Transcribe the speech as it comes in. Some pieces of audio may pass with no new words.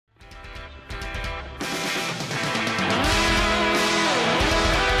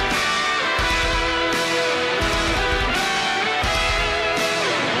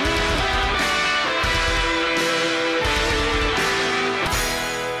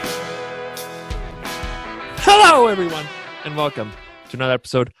Hello, everyone, and welcome to another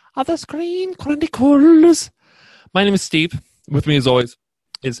episode of the Screen Chronicles. My name is Steve. With me, as always,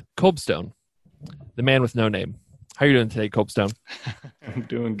 is Cobstone, the man with no name. How are you doing today, Cobstone? I'm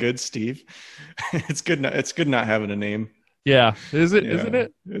doing good, Steve. It's good. It's good not having a name. Yeah, isn't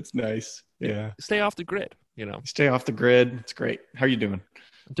it? It's nice. Yeah. Stay off the grid, Stay off the grid. It's great. How are you doing?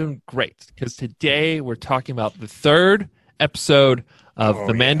 I'm doing great, because today we're talking about the third episode of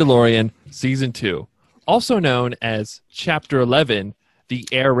The Mandalorian Season 2, also known as Chapter 11, The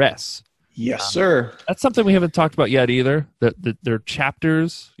Heiress. Yes, sir. That's something we haven't talked about yet either. They're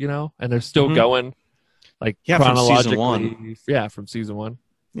chapters, and they're still going, chronologically. From season 1. Yeah, from season 1.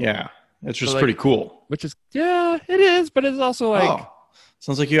 Yeah, it's just pretty cool. Which is, it is, but it's also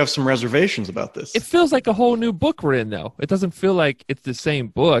sounds like you have some reservations about this. It feels like a whole new book we're in, though. It doesn't feel like it's the same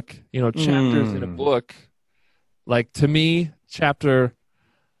book. Chapters in a book. Like, to me, chapter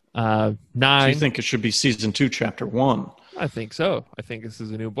 9. So you think it should be season 2, chapter 1? I think so. I think this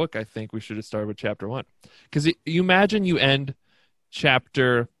is a new book. I think we should have started with chapter 1. Because you imagine you end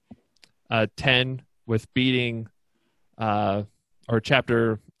chapter 10 with beating, or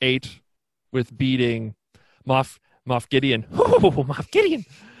chapter 8 with beating Moff Gideon. Oh, Moff Gideon!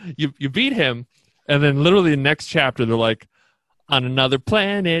 You beat him, and then literally the next chapter they're like, on another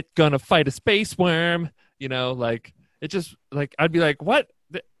planet, gonna fight a space worm. It just I'd be like, what?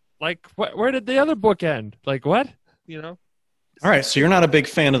 Where did the other book end? Like, what? All right, so you're not a big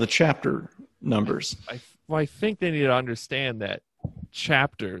fan of the chapter numbers. I think they need to understand that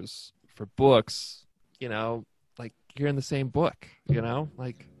chapters for books, you're in the same book,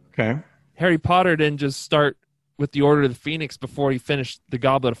 Okay. Harry Potter didn't just start with the Order of the Phoenix before he finished the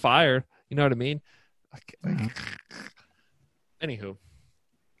Goblet of Fire. You know what I mean? Anywho,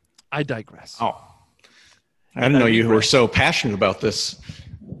 I digress. Oh, I didn't know you were so passionate about this.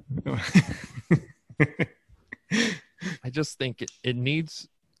 I just think it needs,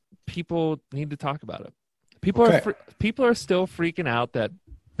 people need to talk about it. People are still freaking out that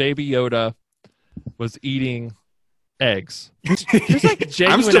Baby Yoda was eating eggs. There's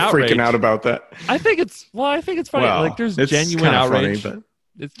genuine I'm still outrage. freaking out about that. I think it's funny. Well, There's it's genuine outrage. funny,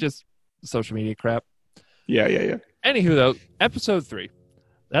 but it's just social media crap. Yeah. Anywho, though, episode 3.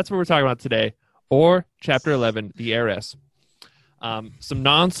 That's what we're talking about today, or chapter 11, The Heiress. Some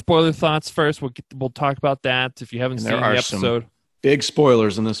non-spoiler thoughts first. We'll talk about that if you haven't seen the episode. Big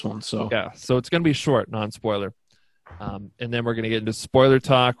spoilers in this one, so yeah. So it's going to be short, non-spoiler, and then we're going to get into spoiler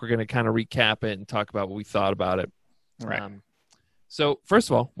talk. We're going to kind of recap it and talk about what we thought about it. All right. So first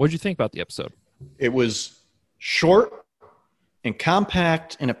of all, what did you think about the episode? It was short and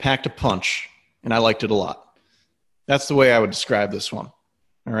compact, and it packed a punch, and I liked it a lot. That's the way I would describe this one.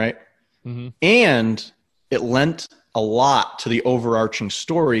 All right. Mm-hmm. And it lent a lot to the overarching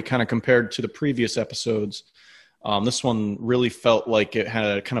story, kind of compared to the previous episodes. This one really felt like it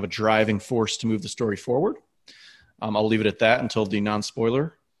had a kind of a driving force to move the story forward. I'll leave it at that until the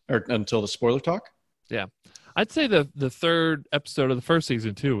non-spoiler, or until the spoiler talk. Yeah. I'd say the third episode of the first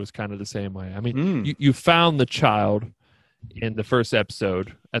season, too, was kind of the same way. I mean, you found the child in the first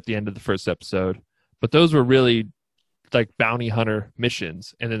episode, at the end of the first episode, but those were really like bounty hunter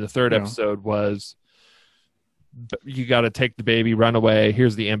missions. And then the third episode was, you got to take the baby, run away.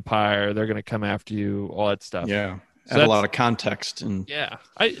 Here's the Empire. They're going to come after you, all that stuff. Yeah. So add a lot of context. Yeah.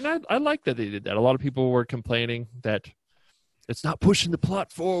 I like that they did that. A lot of people were complaining that it's not pushing the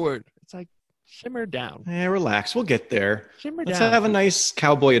plot forward. It's like, simmer down. Yeah, relax. We'll get there. Let's have a nice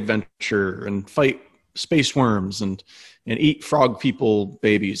cowboy adventure and fight space worms and eat frog people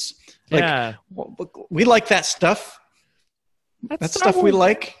babies. Yeah. We like that stuff. That's stuff we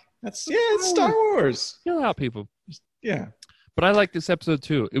like. It's Star Wars. You know how people. Yeah. But I like this episode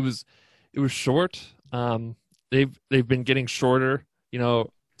too. It was short. They've been getting shorter,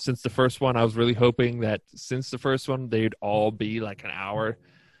 since the first one. I was really hoping that since the first one they'd all be like an hour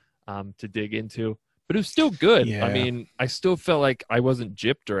to dig into. But it was still good. Yeah. I mean, I still felt like I wasn't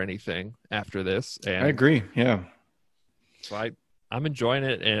gypped or anything after this. And I agree. Yeah. So I'm enjoying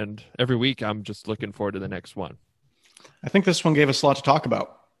it, and every week I'm just looking forward to the next one. I think this one gave us a lot to talk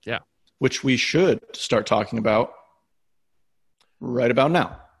about. Yeah. Which we should start talking about right about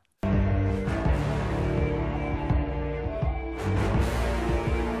now.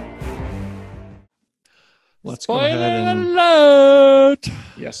 Let's go ahead and... alert!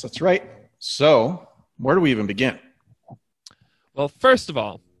 Yes, that's right. So, where do we even begin? Well, first of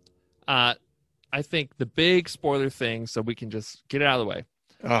all, I think the big spoiler thing, so we can just get it out of the way.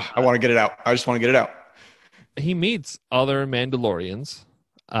 I want to get it out. I just want to get it out. He meets other Mandalorians.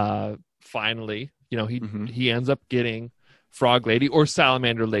 Finally, he ends up getting Frog Lady or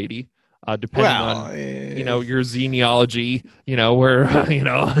Salamander Lady depending on your genealogy, where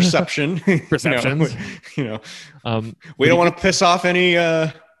perception, perceptions. We don't want to piss off any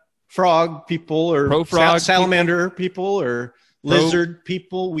frog people or salamander people or lizard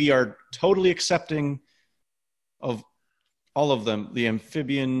people. We are totally accepting of all of them. The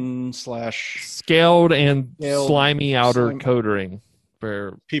amphibian / scaled and slimy outer coating.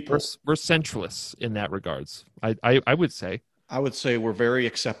 We're centralists in that regards. I would say. I would say we're very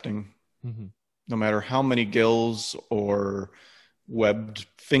accepting. Mm-hmm. No matter how many gills or webbed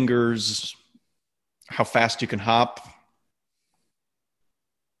fingers, how fast you can hop.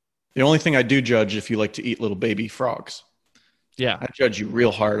 The only thing I do judge if you like to eat little baby frogs. Yeah. I judge you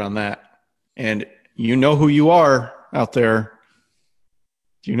real hard on that. And you know who you are out there.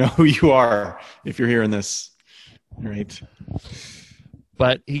 You know who you are if you're hearing this. Right.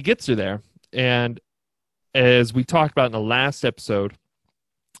 But he gets her there. And as we talked about in the last episode,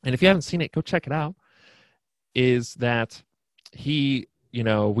 and if you haven't seen it, go check it out, is that we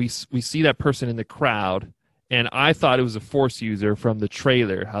see that person in the crowd, and I thought it was a Force user from the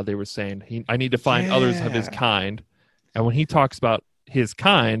trailer, how they were saying, I need to find others of his kind. And when he talks about his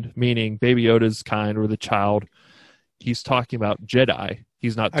kind, meaning Baby Yoda's kind or the child, he's talking about Jedi.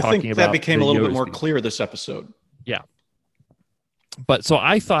 He's not talking about I think that became a little bit more clear this episode. Yeah. But so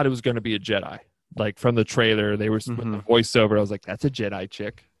I thought it was going to be a Jedi. Like from the trailer, they were with the voiceover. I was like, that's a Jedi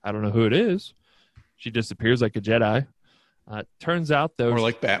chick. I don't know who it is. She disappears like a Jedi. Turns out, though... Or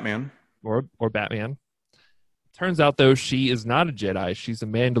like Batman. Or Batman. Turns out, though, she is not a Jedi. She's a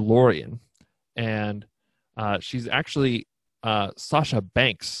Mandalorian. And she's actually... Sasha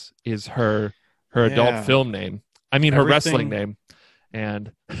Banks is her adult film name. I mean, her wrestling name.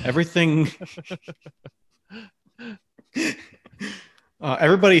 And... Everything...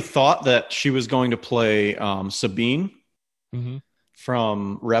 everybody thought that she was going to play Sabine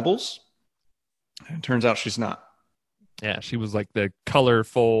from Rebels. And it turns out she's not. Yeah, she was like the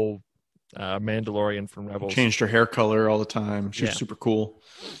colorful Mandalorian from Rebels. Changed her hair color all the time. She was super cool.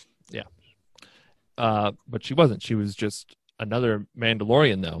 Yeah. But she wasn't. She was just another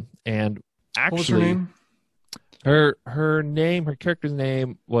Mandalorian, though. And actually, what was her name? Her character's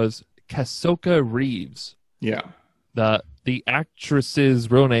name was Ahsoka Reeves. Yeah. The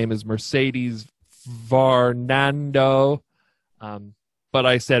actress's real name is Mercedes Varnado. But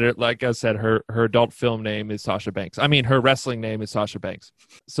I said it, like I said, her adult film name is Sasha Banks. I mean, her wrestling name is Sasha Banks.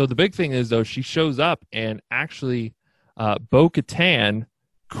 So the big thing is, though, she shows up and actually Bo-Katan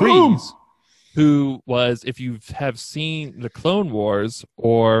Kryze, who was, if you have seen the Clone Wars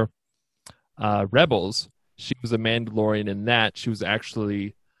or Rebels, she was a Mandalorian in that. She was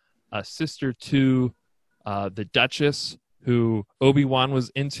actually a sister to the Duchess, who Obi-Wan was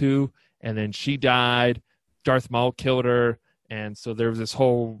into, and then she died. Darth Maul killed her, and so there was this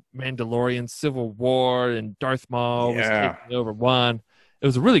whole Mandalorian civil war, and Darth Maul was taking over one. It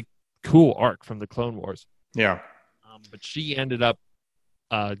was a really cool arc from the Clone Wars. Yeah. But she ended up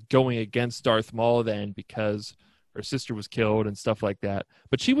going against Darth Maul then because her sister was killed and stuff like that.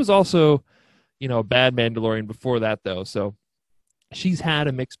 But she was also, a bad Mandalorian before that, though, so she's had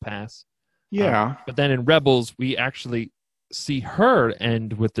a mixed past. Yeah. But then in Rebels, we actually see her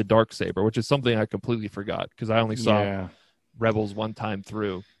end with the Darksaber, which is something I completely forgot because I only saw Rebels one time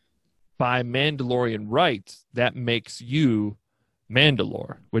through. By Mandalorian rights, that makes you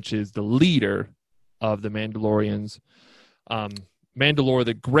Mandalore, which is the leader of the Mandalorians. Mandalore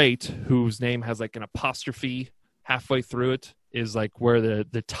the Great, whose name has like an apostrophe halfway through it, is like where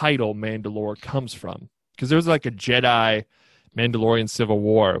the title Mandalore comes from. Because there's like a Jedi Mandalorian Civil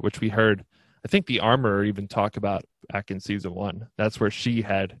War, which we heard, I think the Armorer even talk about back in season 1. That's where she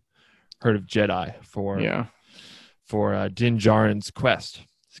had heard of Jedi for Din Djarin's quest.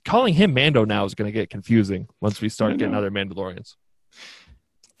 Calling him Mando now is going to get confusing once we start getting other Mandalorians.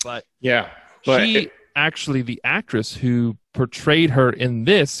 But actually, the actress who portrayed her in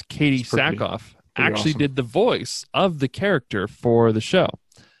this, Katie Sackhoff, actually did the voice of the character for the show.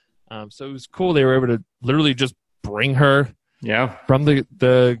 So it was cool. They were able to literally just bring her from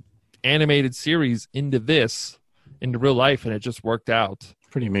the animated series into real life, and it just worked out.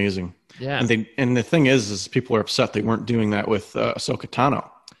 Pretty amazing. Yeah. And the thing is people are upset they weren't doing that with Ahsoka Tano.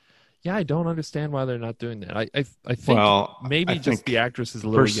 Yeah, I don't understand why they're not doing that. I think just the actress is a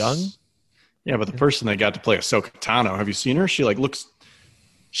little young. Yeah, but the person they got to play Ahsoka Tano, have you seen her?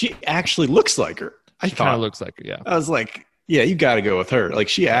 She actually looks like her. She kind of looks like her, yeah. I was like, yeah, you got to go with her. Like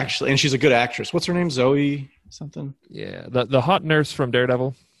she actually, and she's a good actress. What's her name? Zoe something? Yeah, the hot nurse from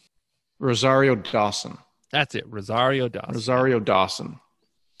Daredevil. Rosario Dawson. That's it, Rosario Dawson.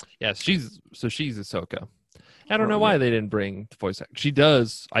 Yeah, she's Ahsoka. I don't know why they didn't bring the voice actor. She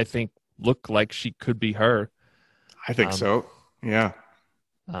does, I think, look like she could be her. I think so. Yeah.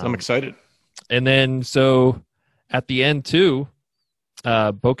 I'm excited. And then so at the end too,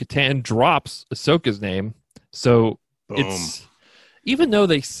 Bo-Katan drops Ahsoka's name. So Boom. it's, even though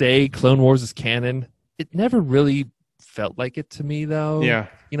they say Clone Wars is canon, it never really felt like it to me though. Yeah.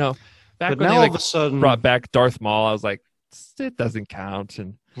 You know, back But when now they all like of a sudden brought back Darth Maul, I was like, it doesn't count.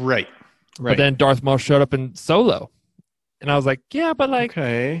 And right. but then Darth Maul showed up in Solo. And I was like, yeah, but like,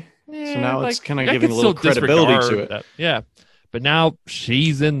 okay. yeah, So now like, it's kind of I giving could a little still credibility to disregard it. that. Yeah. But now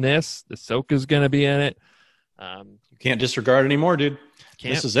she's in this. Ahsoka's going to be in it. You can't disregard anymore, dude.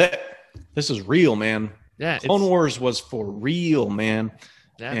 Can't. This is it. This is real, man. Yeah. Clone Wars was for real, man.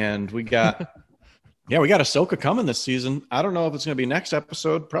 Yeah. And we got, we got Ahsoka coming this season. I don't know if it's going to be next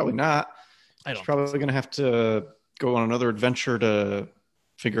episode. Probably not. I don't. She's probably going to have to go on another adventure to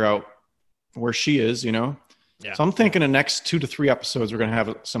figure out where she is, you know? Yeah. So I'm thinking the next 2 to 3 episodes, we're going to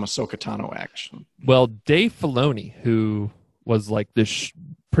have some Ahsoka Tano action. Well, Dave Filoni, who was like this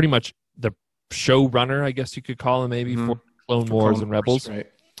pretty much the showrunner, I guess you could call him maybe, for Clone Wars and Rebels. Right.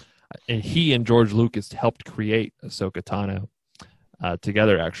 And he and George Lucas helped create Ahsoka Tano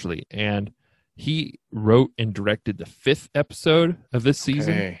together, actually. And he wrote and directed the 5th episode of this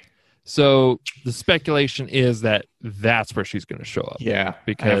season. Okay. So the speculation is that that's where she's going to show up. Yeah,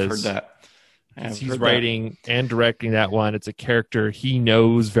 because I've heard that. He's writing and directing that one. It's a character he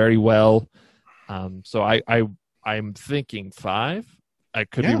knows very well. So I'm thinking 5. I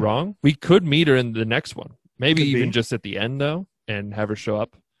could be wrong. We could meet her in the next one. Maybe even just at the end, though, and have her show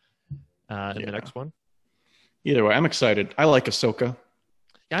up in the next one. Either way, I'm excited. I like Ahsoka.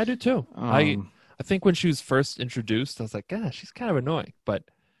 Yeah, I do too. I think when she was first introduced, I was like, she's kind of annoying. But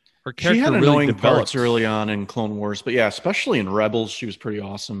her character she had really annoying developed parts early on in Clone Wars. But yeah, especially in Rebels, she was pretty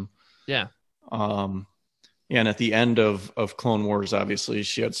awesome. Yeah. And at the end of Clone Wars, obviously,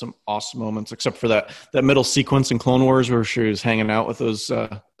 she had some awesome moments, except for that middle sequence in Clone Wars where she was hanging out with those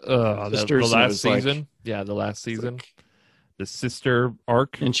sisters. The last season. The last season. Like, the sister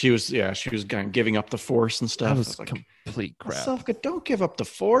arc. And she was kind of giving up the Force and stuff. That was like, complete crap. Ahsoka, don't give up the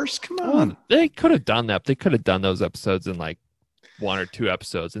Force. Come on. They could have done that. They could have done those episodes in like 1 or 2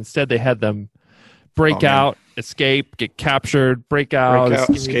 episodes. Instead, they had them break out, escape, get captured, break out,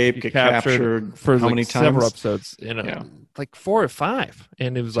 escape, get captured for how like many several times? episodes, like 4 or 5,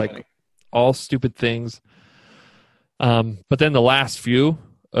 and it was like all stupid things. But then the last few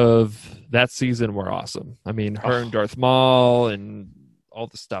of that season were awesome. I mean, her and Darth Maul and all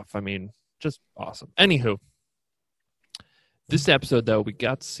the stuff. I mean, just awesome. Anywho, this episode though, we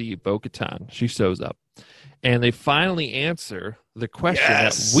got to see Bo-Katan. She shows up. And they finally answer the question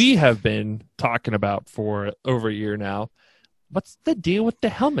that we have been talking about for over a year now. What's the deal with the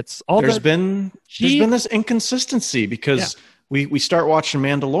helmets? There's been this inconsistency because we start watching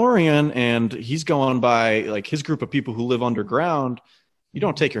Mandalorian and he's going by like his group of people who live underground. You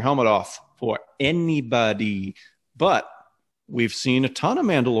don't take your helmet off for anybody. But we've seen a ton of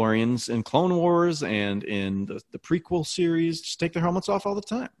Mandalorians in Clone Wars and in the prequel series just take their helmets off all the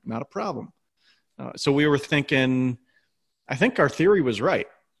time. Not a problem. So we were thinking, I think our theory was right.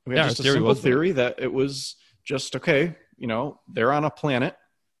 We had just a simple theory that it was just, okay, they're on a planet,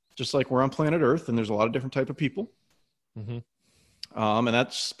 just like we're on planet Earth, and there's a lot of different type of people. Mm-hmm. And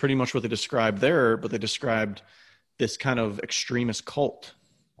that's pretty much what they described there, but they described this kind of extremist cult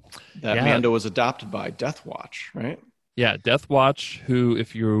that Mando was adopted by, Death Watch, right? Yeah, Death Watch, who,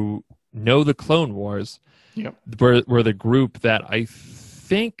 if you know the Clone Wars, were the group that I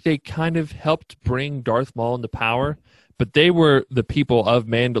think they kind of helped bring Darth Maul into power, but they were the people of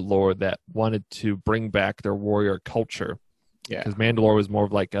Mandalore that wanted to bring back their warrior culture. Yeah, because Mandalore was more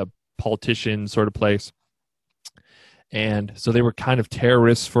of like a politician sort of place, and so they were kind of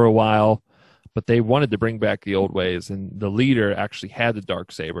terrorists for a while, but they wanted to bring back the old ways. And the leader actually had the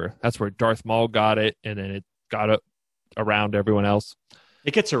Darksaber. That's where Darth Maul got it, and then it got it around everyone else.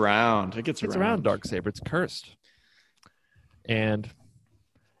 It gets around. It gets around Darksaber. It's cursed, and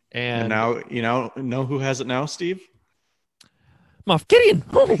now know who has it now, Steve? Moff Gideon.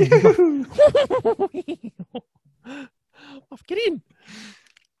 Moff Gideon.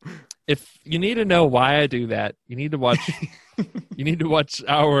 If you need to know why I do that, you need to watch. You need to watch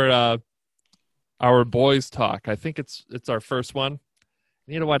our boys talk. I think it's our first one.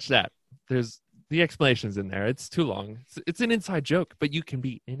 You need to watch that. There's the explanations in there. It's too long. It's an inside joke, but you can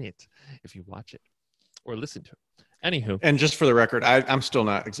be in it if you watch it or listen to it. Anywho, and just for the record, I'm still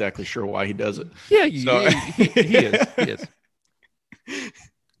not exactly sure why he does it. Yeah, he is. He is.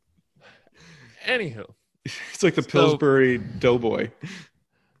 Anywho, it's like the Pillsbury Doughboy.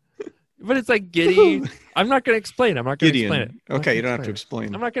 But it's like giddy. I'm not going to explain. I'm not going to explain it. Okay, you don't have to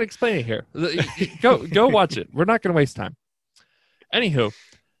explain. I'm not going to explain it here. Go watch it. We're not going to waste time. Anywho,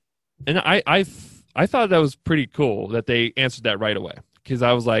 and I thought that was pretty cool that they answered that right away, because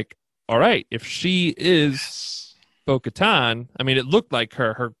I was like, all right, if she is Bo-Katan, I mean, it looked like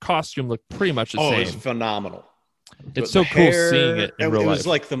her costume looked pretty much the same. Oh, it's phenomenal. It's so cool seeing it in real life. It was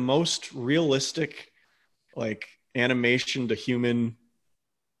like the most realistic, like, animation to human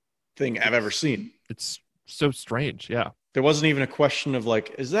thing I've ever seen. It's so strange. Yeah. There wasn't even a question of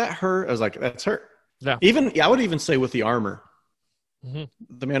like, is that her? I was like, that's her. Yeah. I would even say with the armor, the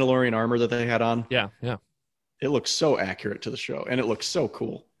Mandalorian armor that they had on. Yeah. Yeah. It looks so accurate to the show, and it looks so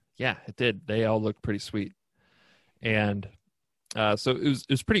cool. Yeah, it did. They all looked pretty sweet. And so it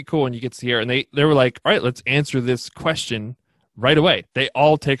was pretty cool when you get to hear, and they were like, all right, let's answer this question right away. They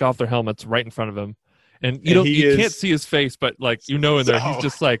all take off their helmets right in front of him. And you can't see his face, but like, in there, he's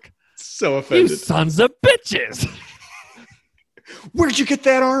just like, so offended. You sons of bitches. Where'd you get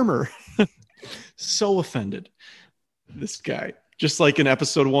that armor? So offended. This guy. Just like in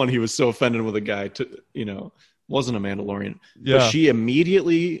episode 1, he was so offended with a guy wasn't a Mandalorian. Yeah. But she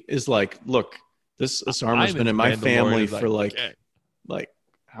immediately is like, look, this armor's been in my family for like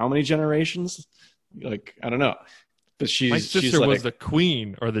how many generations? Like, I don't know. But my sister was the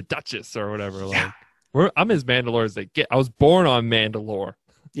queen or the duchess or whatever. Yeah. Like, I'm as Mandalore as they get. I was born on Mandalore.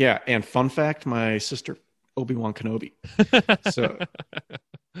 Yeah, and fun fact, my sister, Obi-Wan Kenobi. So,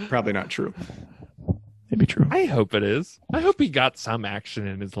 probably not true. Maybe true. I hope it is. I hope he got some action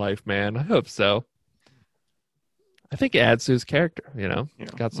in his life, man. I hope so. I think it adds to his character, Yeah,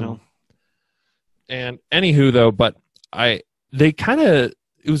 got some. Well. And anywho, though, but it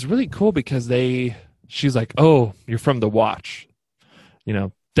was really cool because she's like, oh, you're from the Watch,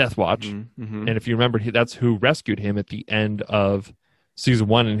 Death Watch. Mm-hmm. And if you remember, that's who rescued him at the end of season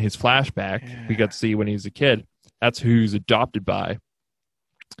 1 in his flashback. Yeah. We got to see when he was a kid. That's who he's adopted by.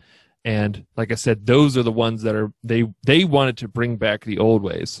 And like I said, those are the ones that they wanted to bring back the old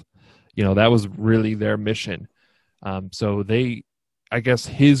ways. That was really their mission. So I guess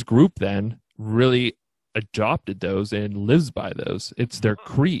his group then really adopted those and lives by those. It's their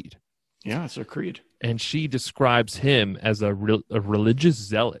creed. Yeah, it's their creed. And she describes him as a religious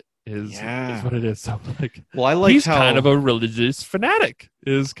zealot. Is what it is. So he's kind of a religious fanatic.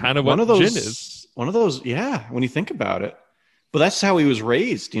 Is kind of what Jin is. One of those, yeah. When you think about it, but that's how he was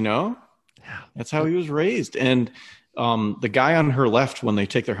raised. Yeah, that's how he was raised. And the guy on her left, when they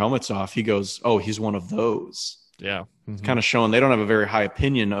take their helmets off, he goes, "Oh, he's one of those." Yeah, it's kind of showing they don't have a very high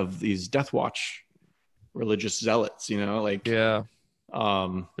opinion of these Death Watch religious zealots. Yeah.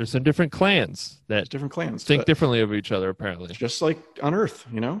 There's some different clans that think differently of each other, apparently. Just like on Earth,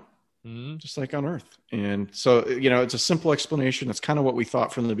 just like on Earth. And so, it's a simple explanation. It's kind of what we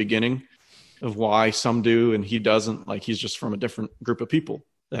thought from the beginning of why some do and he doesn't. Like, he's just from a different group of people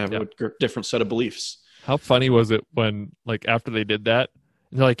that have a different set of beliefs. How funny was it when, like, after they did that,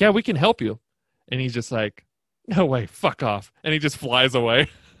 and they're like, yeah, we can help you. And he's just like, no way, fuck off. And he just flies away.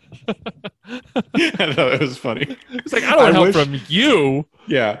 I thought it was funny. It's like, I don't want help from you.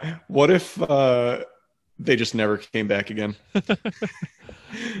 Yeah. What if they just never came back again?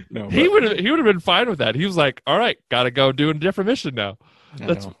 No. He would have been fine with that. He was like, all right, gotta go do a different mission now.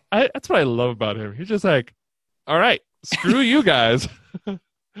 That's what I love about him. He's just like, all right, screw you guys.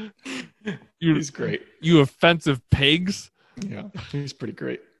 He's great. You offensive pigs. Yeah, he's pretty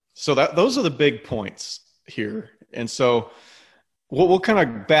great. So those are the big points here. And so we'll kind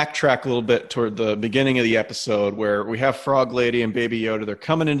of backtrack a little bit toward the beginning of the episode where we have Frog Lady and Baby Yoda. They're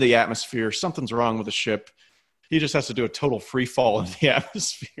coming into the atmosphere. Something's wrong with the ship. He just has to do a total free fall into the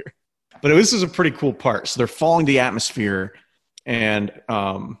atmosphere. But this is a pretty cool part. So they're falling to the atmosphere, and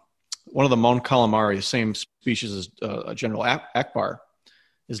one of the Mon Calamari, the same species as General Akbar,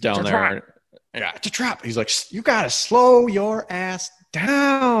 is down there. Yeah, it's a trap. He's like, you got to slow your ass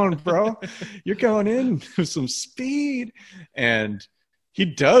down, bro. You're going in with some speed. And he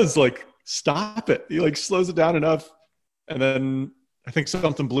does, like, stop it. He, like, slows it down enough. And then I think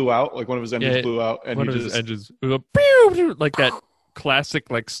something blew out. Like, one of his engines blew out. And his engines, like that classic,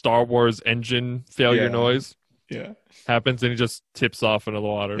 like, Star Wars engine failure noise. Yeah. Happens, and he just tips off into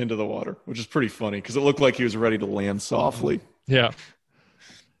the water. Which is pretty funny because it looked like he was ready to land softly. Yeah.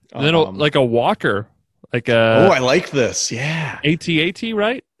 And then like a walker, like I like this. Yeah. AT-AT,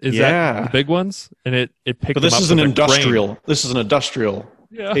 right? Is that the big ones? And it picked them up. But this is an industrial. This is an industrial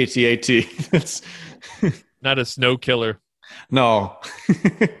AT-AT. It's not a snow killer. No.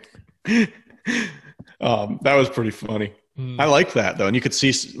 That was pretty funny. I like that, though. And you could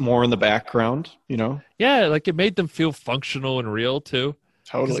see more in the background, Yeah, like it made them feel functional and real, too.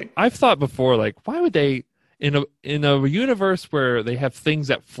 Totally. I've thought before, like, why would they in a universe where they have things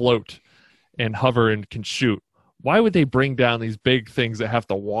that float and hover and can shoot? Why would they bring down these big things that have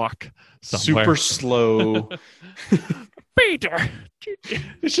to walk somewhere? Super slow. Peter.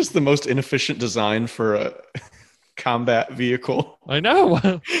 It's just the most inefficient design for a combat vehicle. I know.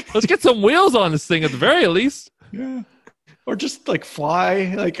 Let's get some wheels on this thing at the very least. Yeah. Or just like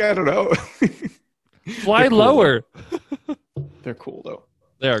fly. Like, I don't know. Fly cool, lower. They're cool though.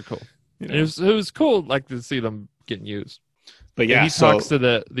 They are cool. You know? It was cool, like, to see them getting used. But yeah, and he talks to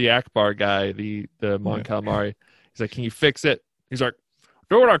the Akbar guy, the Mon Calamari. He's like, "Can you fix it?" He's like,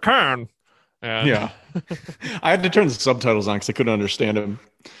 "Do what I can." And yeah. I had to turn the subtitles on because I couldn't understand him.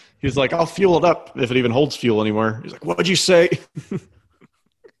 He was like, "I'll fuel it up if it even holds fuel anymore." He's like, "What'd you say?"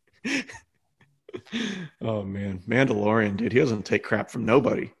 Oh man, Mandalorian, dude, he doesn't take crap from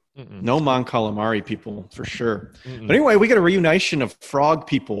nobody. Mm-mm. No Mon Calamari people for sure. Mm-mm. But anyway, we get a reunition of frog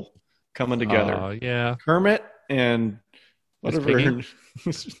people coming together. Yeah. Kermit and whatever. Piggy?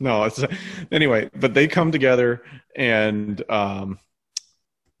 No, it's anyway. But they come together and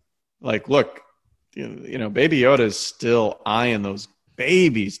like, look, you know, Baby Yoda is still eyeing those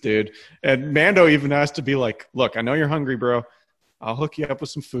babies, dude. And Mando even has to be like, "Look, I know you're hungry, bro. I'll hook you up with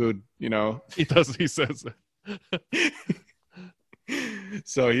some food." You know, He does. He says that.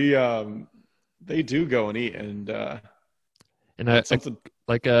 so they do go and eat, and something.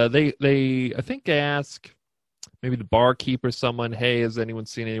 They I think they ask maybe the barkeep or someone, "Hey, has anyone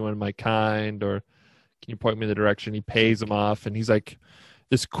seen anyone of my kind? Or can you point me in the direction?" He pays them off, and he's like,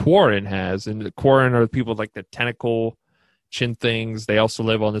 "This Quarren has," and the Quarren are the people with like the tentacle chin things. They also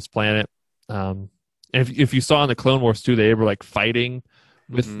live on this planet. And if you saw in the Clone Wars too, they were like fighting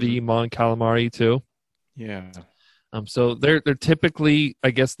with the Mon Calamari too. Yeah. So they're typically,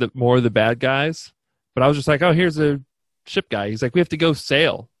 I guess, the more the bad guys. But I was just like, "Oh, here's a ship guy." He's like, "We have to go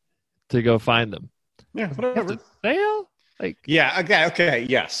sail to go find them." Yeah, We have whatever. to sail? Like, Yeah, okay,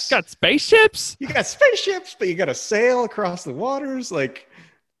 yes. got spaceships? You got spaceships, but you got to sail across the waters, like,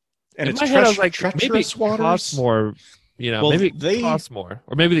 and In it's my head, I was like, maybe treacherous it waters. costs more. You know, Well, maybe it they- costs more,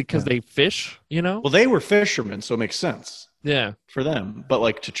 or maybe because they fish. You know? Well, they were fishermen, so it makes sense Yeah. for them. But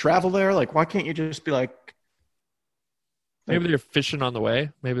like to travel there, like, why can't you just be like, Maybe they're fishing on the way.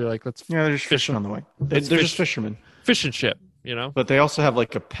 Maybe they're like, let's yeah, they're just fishing on the way. They're Let's just fishermen, fishing ship. You know? but they also have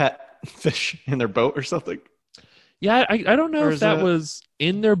like a pet fish in their boat or something. Yeah, I don't know Or if is that that- was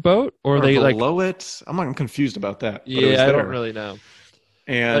in their boat or Or they like. below it. I'm confused about that. But it was Yeah, I there. don't really know.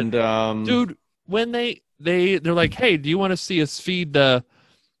 And Dude, when they're like, "Hey, do you want to see us feed the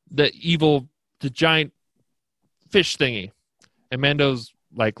giant fish thingy?" And Mando's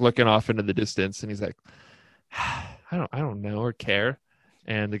like looking off into the distance, and he's like, I don't know or care.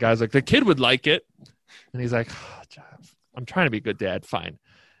 And the guy's like, "The kid would like it." And he's like, "Oh, Jeff, I'm trying to be a good dad, fine."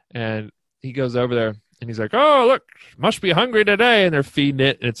 And he goes over there, and he's like, "Oh, look, must be hungry today." And they're feeding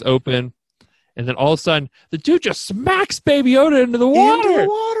it, and it's open. And then all of a sudden, the dude just smacks Baby Yoda into the water. Into the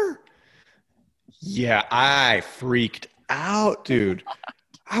water. Yeah, I freaked out, dude.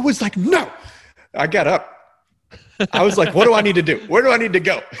 I was like, no. I got up. I was like, what do I need to do? Where do I need to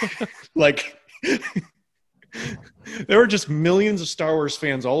go? Like, there were just millions of Star Wars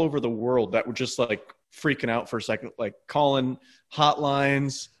fans all over the world that were just like freaking out for a second, like calling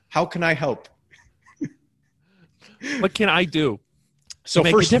hotlines. How can I help? What can I do? So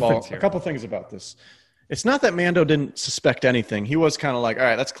make a first of all, difference here? a couple things about this. It's not that Mando didn't suspect anything. He was kind of like, all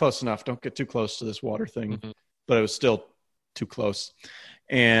right, that's close enough. Don't get too close to this water thing. Mhm. But it was still too close.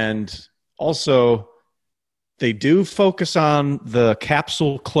 And also, they do focus on the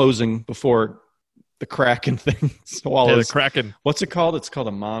capsule closing before the Kraken thing. Yeah, the Kraken. What's it called? It's called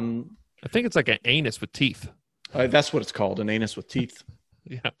a I think it's like an anus with teeth. that's what it's called, an anus with teeth.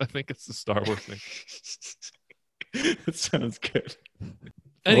 Yeah, I think it's the Star Wars thing. That sounds good.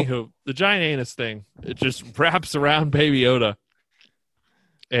 Anywho, the giant anus thing, it just wraps around Baby Yoda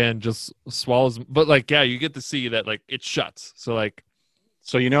and just swallows him. But like, yeah, you get to see that like it shuts. So like,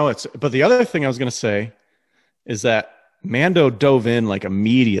 So it's. But the other thing I was going to say is that Mando dove in like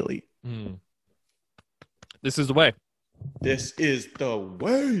immediately. this is the way. This is the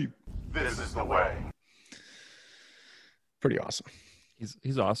way. This is the way. Pretty awesome.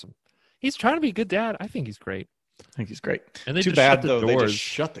 He's awesome. He's trying to be a good dad. I think he's great. I think he's great. And they Too just bad shut the though. They doors. just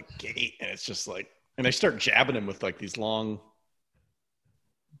shut the gate, and it's just like, and they start jabbing him with like these long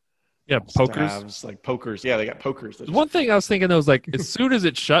Yeah, pokers. stabs, like pokers. Yeah, they got pokers. That One thing I was thinking though was like, as soon as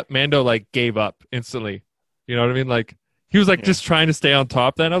it shut, Mando like gave up instantly. You know what I mean? Like he was like Yeah. just trying to stay on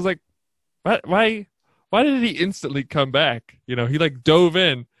top. Then I was like, why did he instantly come back? You know, he like dove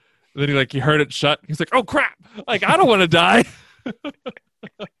in, and then he heard it shut. He's like, oh crap! Like I don't want to die.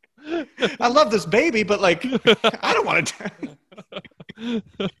 I love this baby, but like, I don't want to.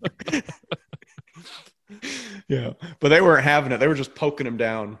 Yeah, but they weren't having it. They were just poking him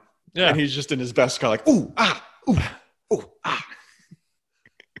down, and he's just in his best car, like ooh ah ooh ooh ah.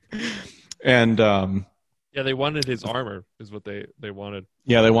 And yeah, they wanted his armor, is what they wanted.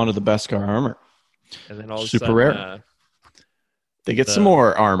 yeah, they wanted the Beskar armor. And then all of a super sudden, rare. They get some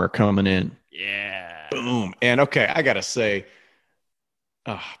more armor coming in. Yeah. Boom. And okay, I gotta say,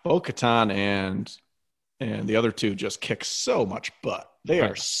 Bo-Katan and the other two just kick so much butt. They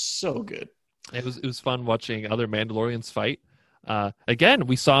are so good. It was fun watching other Mandalorians fight. Again,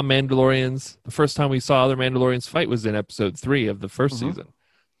 we saw Mandalorians. The first time we saw other Mandalorians fight was in episode 3 of the first season.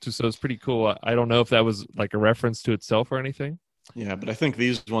 So it's pretty cool. I don't know if that was like a reference to itself or anything. Yeah, but I think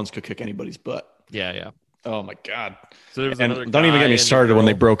these ones could kick anybody's butt. Yeah. Oh my god. So there was and don't even get me started when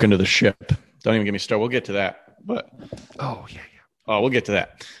they broke into the ship. Don't even get me started. We'll get to that. But we'll get to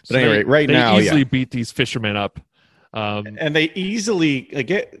that. But so anyway, they easily beat these fishermen up. And they easily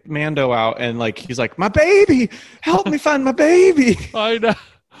get Mando out, and like he's like, "My baby, help me find my baby." I know,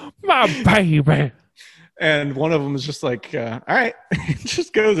 my baby. And one of them is just like, "All right,"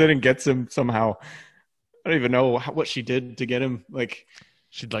 just goes in and gets him somehow. I don't even know what she did to get him. Like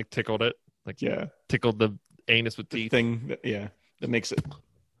she'd like tickled it, like tickled the anus with teeth. Thing that makes it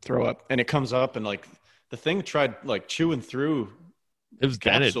throw up, and it comes up, and like the thing tried like chewing through. It was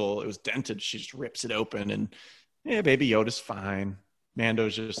dented. It was dented. She just rips it open, and Baby Yoda's fine.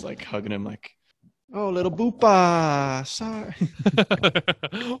 Mando's just like hugging him, like, "Oh, little Boopa, sorry."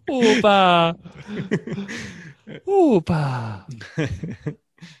 Boopa, Boopa.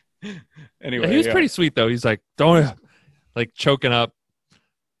 Anyway, he was pretty sweet though. He's like, "Don't," like choking up,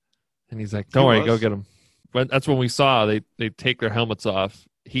 and he's like, "Don't worry, go get him." But that's when we saw they take their helmets off.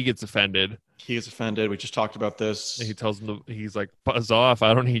 He gets offended. He gets offended. We just talked about this. And he tells him he's like, "Buzz off!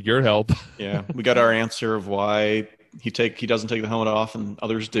 I don't need your help." Yeah, we got our answer of why he doesn't take the helmet off and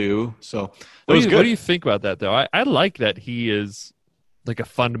others do. So it was good. What do you think about that though? I like that he is like a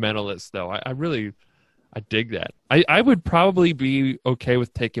fundamentalist though. I really dig that. I would probably be okay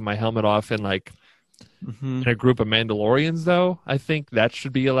with taking my helmet off in like in a group of Mandalorians though. I think that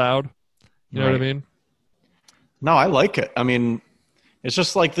should be allowed. You know what I mean? No, I like it. I mean, it's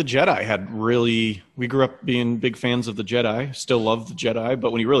just like the Jedi we grew up being big fans of the Jedi, still love the Jedi,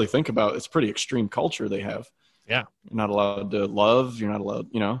 but when you really think about it, it's pretty extreme culture they have. Yeah. You're not allowed to love. You're not allowed,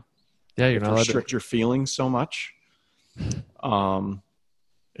 Yeah, you're not allowed to restrict your feelings so much.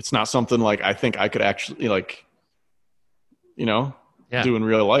 It's not something like I think I could actually like, do in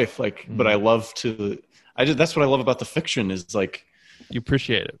real life. Like, but I love that's what I love about the fiction is like, you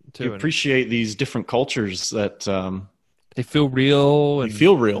appreciate it too. You appreciate these different cultures that, they feel real. And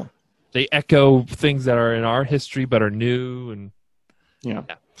feel real. They echo things that are in our history but are new. And yeah.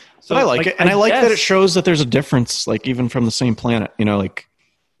 So I like it. And I like that it shows that there's a difference, like even from the same planet, like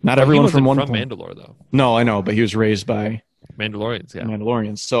not everyone from one planet. Mandalore though. No, I know, but he was raised by Mandalorians. Yeah.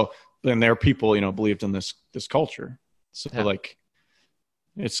 Mandalorians. So then their people, believed in this culture. So like,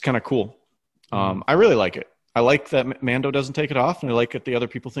 it's kind of cool. I really like it. I like that Mando doesn't take it off, and I like that the other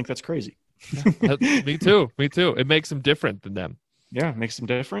people think that's crazy. Me too. It makes him different than them. Yeah, it makes him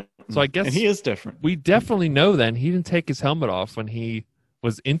different. So I guess, and he is different. We definitely know then he didn't take his helmet off when he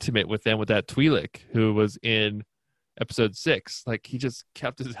was intimate with them with that Twi'lek who was in episode 6. Like he just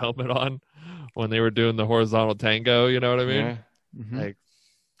kept his helmet on when they were doing the horizontal tango. You know what I mean? Yeah. Mm-hmm. Like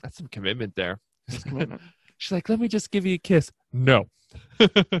that's some commitment there. That's commitment. She's like, "Let me just give you a kiss." No.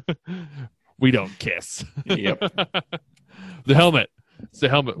 We don't kiss. Yep. The helmet. It's the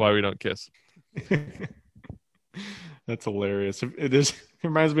helmet why we don't kiss. That's hilarious. It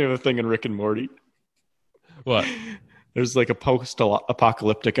reminds me of a thing in Rick and Morty. What? There's like a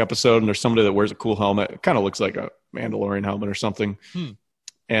post-apocalyptic episode, and there's somebody that wears a cool helmet. It kind of looks like a Mandalorian helmet or something.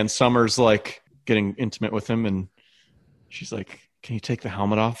 And Summer's like getting intimate with him, and she's like, "Can you take the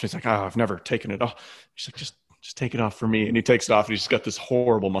helmet off?" He's like, "Oh, I've never taken it off." She's like, just take it off for me. And he takes it off, and he's got this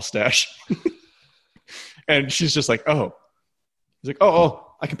horrible mustache. And she's just like, "Oh." He's like,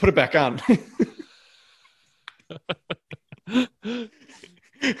 oh, I can put it back on.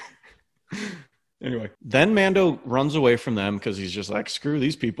 Anyway, then Mando runs away from them because he's just like, screw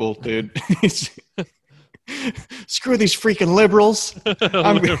these people, dude. Screw these freaking liberals.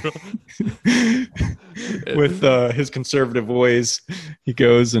 With his conservative ways, he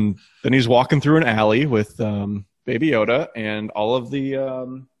goes, and then he's walking through an alley with Baby Yoda and all of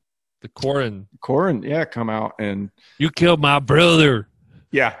the Corrin, come out, and you killed my brother.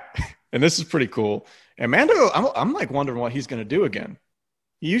 Yeah, and this is pretty cool. And Mando, I'm like wondering what he's going to do again.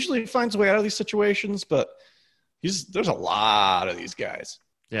 He usually finds a way out of these situations, but There's a lot of these guys.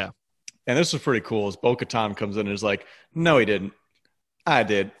 Yeah. And this was pretty cool. As Bo-Katan comes in and is like, "No, he didn't. I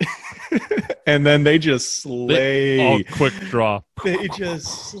did." And then they just slay. Quick draw. They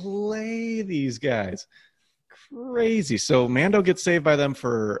just slay these guys. Crazy. So Mando gets saved by them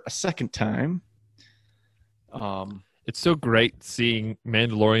for a second time. It's so great seeing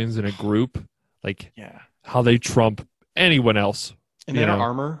Mandalorians in a group, like Yeah. how they trump anyone else. And their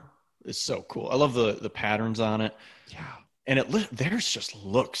armor is so cool. I love the patterns on it. Yeah. And theirs just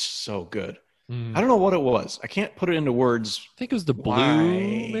looks so good. I don't know what it was. I can't put it into words. I think it was the blue,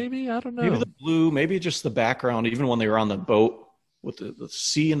 Why? maybe. I don't know. Maybe the blue, maybe just the background, even when they were on the boat with the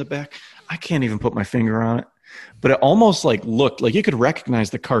sea in the back. I can't even put my finger on it. But it almost like looked like you could recognize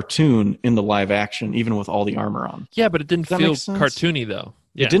the cartoon in the live action, even with all the armor on. Yeah, but it didn't Does that feel make sense? cartoony, though.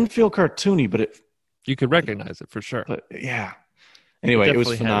 Yeah. It didn't feel cartoony, but You could recognize it for sure. yeah. Anyway, it was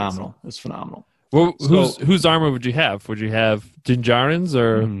definitely had phenomenal. It was phenomenal. Well, So- whose armor would you have? Would you have Din Djarin's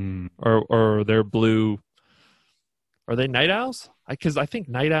or their blue? Are they Night Owls? Because I think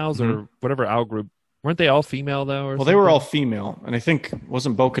Night Owls or whatever owl group, weren't they all female though? Or Well, they were all something? female, and I think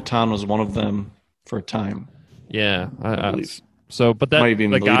wasn't Bo-Katan was one of them for a time. Yeah. I believe. So, but Might be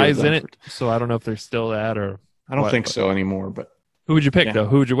the the leader guys of in them it. So I don't know if they're still that or. I don't What? think so anymore, but Who would you pick Yeah. though?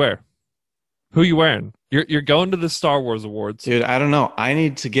 Who would you wear? Who you wearing? You're going to the Star Wars Awards. dude, I don't know. I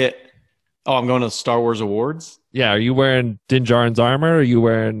need to get. Oh, I'm going to the Star Wars Awards. Yeah. Are you wearing Din Djarin's armor? Or are you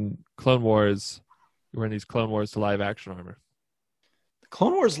wearing Clone Wars? You're wearing these Clone Wars to live action armor.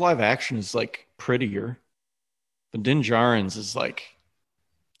 Clone Wars live action is like prettier, but Din Djarin's is like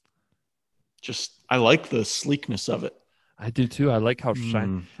just. I like the sleekness of it. I do too. I like how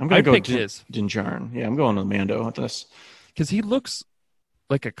shiny. I'm gonna I'd go pick his. Din Djarin. Yeah, I'm going to Mando with this. Because he looks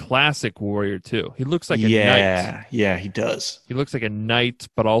like a classic warrior too. He looks like a knight. Yeah, he does. He looks like a knight,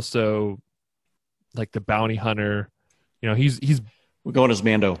 but also like the bounty hunter. You know, We're going as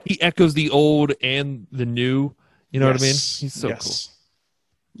Mando. he echoes the old and the new. You know what I mean? Yes. He's so yes.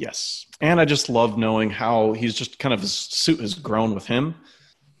 Yes. And I just love knowing how he's just kind of his suit has grown with him.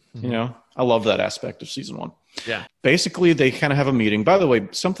 Mhm. You know, I love that aspect of season 1. cool. Yeah. Basically, they kind of have a meeting. By the way,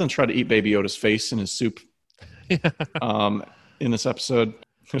 something tried to eat Baby Yoda's face in his soup in this episode.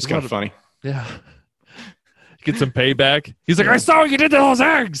 It was kind of funny. Yeah. Get some payback. He's like, I saw what you did to those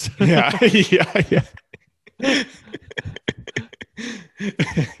eggs. Yeah. Yeah.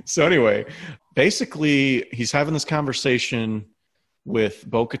 So anyway, basically, he's having this conversation with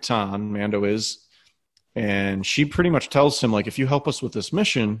Bo-Katan, Mando is, and she pretty much tells him, like, if you help us with this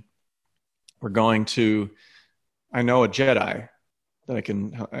mission, we're going to, I know a Jedi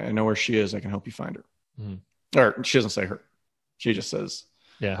that I know where she is. I can help you find her. Mhm. Or she doesn't say her. She just says,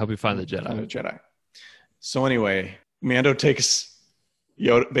 Yeah, help you find the find a Jedi. Jedi. So anyway, Mando takes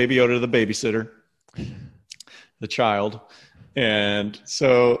Baby Yoda to the babysitter, the child, and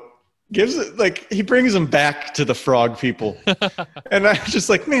so gives it like he brings him back to the frog people, and I'm just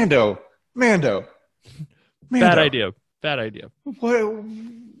like Mando. Bad idea. Bad idea. What?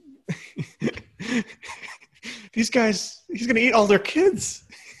 These guys, he's gonna eat all their kids.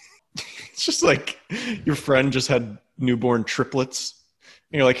 It's just like your friend just had newborn triplets.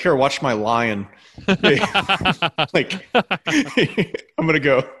 And you're like, here, watch my lion. Like, I'm gonna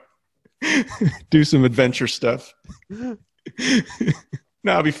go do some adventure stuff. No,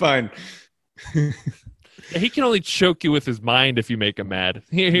 I'll be fine. He can only choke you with his mind if you make him mad.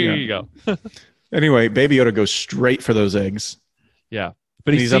 Here you go. Anyway, Baby Yoda goes straight for those eggs. Yeah.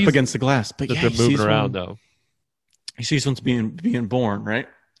 But But he's up against the glass. But that yeah, they're he moving sees around one, though. he sees one's being born, right?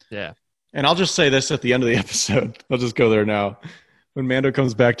 Yeah. And I'll just say this at the end of the episode. I'll just go there now. When Mando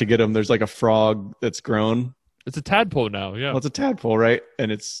comes back to get him, there's like a frog that's grown. It's a tadpole now. Yeah. Well, it's a tadpole, right?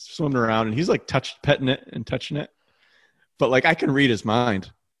 And it's swimming around, and he's like petting it and touching it. But like, I can read his mind.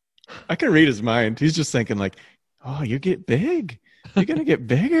 He's just thinking like, "Oh, you get big. You're gonna get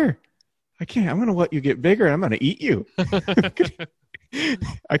bigger. I'm gonna let you get bigger. And I'm gonna eat you."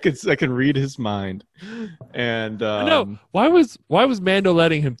 I can read his mind. And No. Why was Mando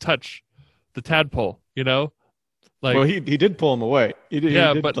letting him touch the tadpole? You know, like well, he did pull him away. He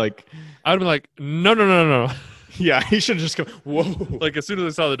did, but like, I'd be like, no. yeah, he should have just come. Whoa! Like as soon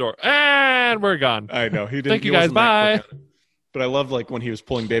as I saw the door, and we're gone. I know he didn't. Thank you he guys. wasn't that Bye. quick on it. But I love like when he was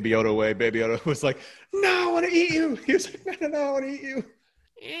pulling Baby Yoda away. Baby Yoda was like, "No, I want to eat you." He was like, "No, I want to eat you."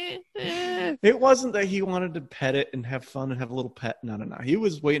 It wasn't that he wanted to pet it and have fun and have a little pet. No. He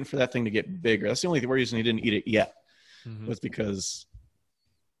was waiting for that thing to get bigger. That's the only reason he didn't eat it yet. Mhm. Was because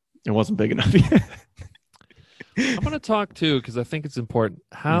it wasn't big enough yet. I'm going to talk too because I think it's important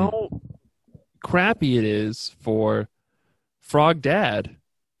how crappy it is for Frog Dad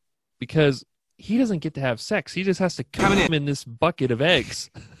because he doesn't get to have sex. He just has to come in this bucket of eggs.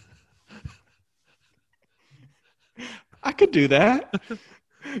 I could do that.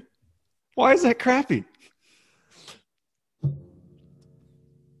 Why is that crappy?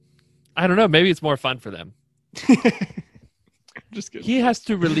 I don't know. Maybe it's more fun for them. Just kidding. He has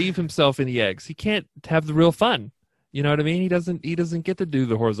to relieve himself in the eggs. He can't have the real fun. You know what I mean? He doesn't get to do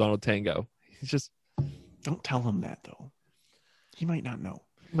the horizontal tango. He's just... Don't tell him that, though. He might not know.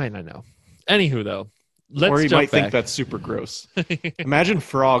 Might not know. Anywho, though, let's or he jump might back. think that's super gross. Imagine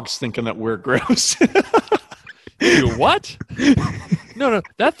frogs thinking that we're gross. You what? No.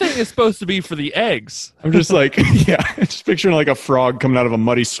 That thing is supposed to be for the eggs. I'm just like, yeah, just picturing like a frog coming out of a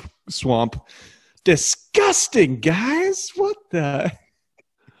muddy swamp. Disgusting, guys. What the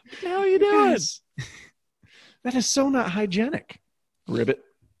hell are you doing? That is so not hygienic. Ribbit.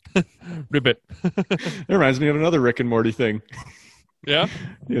 Ribbit. It reminds me of another Rick and Morty thing. Yeah?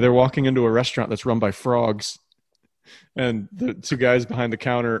 Yeah, they're walking into a restaurant that's run by frogs. And the two guys behind the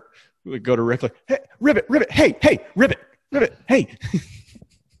counter go to Rick like, hey, Ribbit, hey, Ribbit, hey.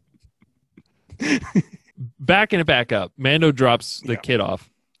 Backing it back up, Mando drops the kid off.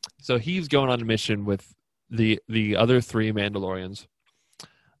 So he's going on a mission with the other 3 Mandalorians.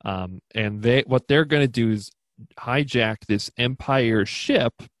 And what they're going to do is hijack this Empire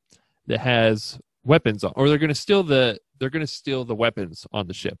ship that has weapons on, or they're going to steal the weapons on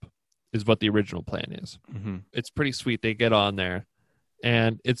the ship, is what the original plan is. Mm-hmm. It's pretty sweet. They get on there,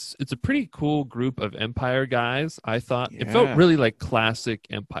 and it's a pretty cool group of Empire guys. I thought it felt really like classic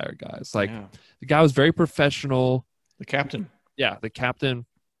Empire guys. Like the guy was very professional. The captain. Yeah, the captain.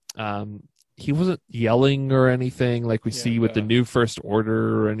 He wasn't yelling or anything like we see with the new First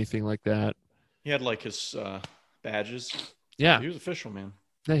Order or anything like that. He had like his badges. Yeah, he was official, man.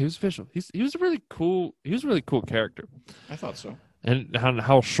 Yeah, he was official. He was a really cool. He was a really cool character. I thought so. And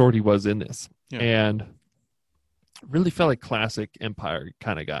how short he was in this, yeah. And really felt like classic Empire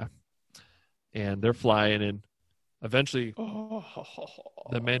kind of guy. And they're flying, and eventually the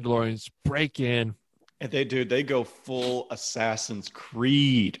Mandalorians break in. And they go full Assassin's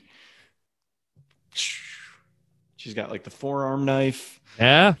Creed. She's got like the forearm knife.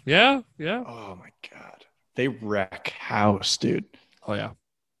 Yeah. Oh my God. They wreck house, dude. Oh yeah.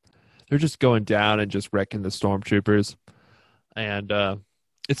 They're just going down and just wrecking the stormtroopers. And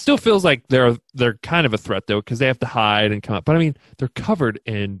it still feels like they're kind of a threat though, because they have to hide and come up. But I mean, they're covered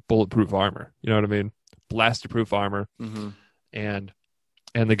in bulletproof armor. You know what I mean? Blaster-proof armor. Mm-hmm. And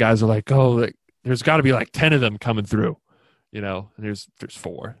the guys are like, oh, there's got to be like 10 of them coming through, you know. And there's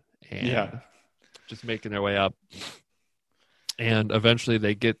 4. And just making their way up. And eventually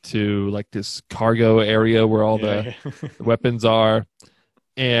they get to like this cargo area where all the weapons are.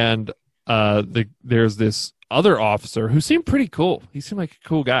 And there's this other officer who seemed pretty cool. He seemed like a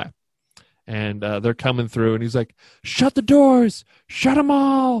cool guy. And they're coming through, and he's like, shut the doors, shut them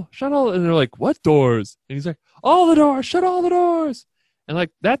all, shut all. And they're like, what doors? And he's like, all the doors, shut all the doors. And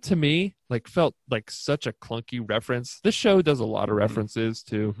like that to me, like felt like such a clunky reference. This show does a lot of references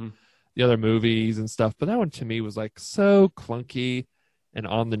to the other movies and stuff, but that one to me was like so clunky and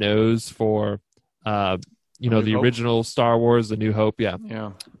on the nose for, the original Star Wars, The New Hope. Yeah.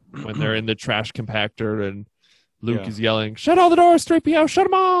 When they're in the trash compactor and Luke is yelling, shut all the doors, 3PO, shut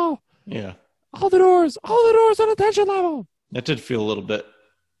them all. Yeah. All the doors on attention level. That did feel a little bit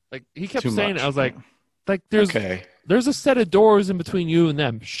like he kept saying much. It. I was like there's a set of doors in between you and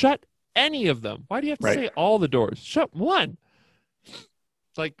them. Shut any of them. Why do you have to say all the doors? Shut one.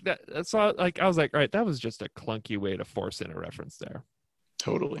 Like that. That's all. Like I was like, all right, that was just a clunky way to force in a reference there.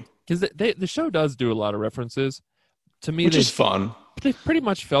 Totally. Because the show does do a lot of references. To me, which is fun. They pretty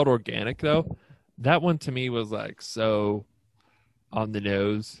much felt organic though. That one to me was like so on the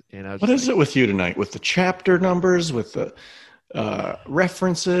nose. And I was what is it with you tonight? With the chapter numbers, with the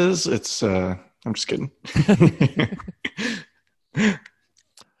references? It's I'm just kidding.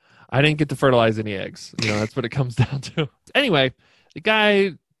 I didn't get to fertilize any eggs. You know, that's what it comes down to. Anyway, the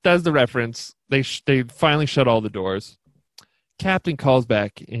guy does the reference. They finally shut all the doors. Captain calls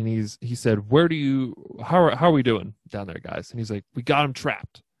back and he said, how are we doing down there, guys? And he's like, we got him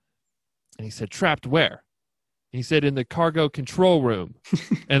trapped. And he said, trapped where? And he said, in the cargo control room.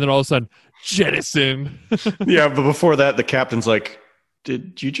 And then all of a sudden, jettison. Yeah, but before that, the captain's like,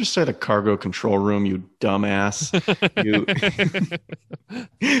 did you just say the cargo control room, you dumbass? You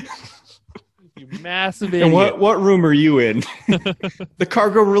massive idiot. And what room are you in? The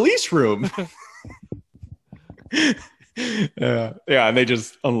cargo release room. Yeah, and they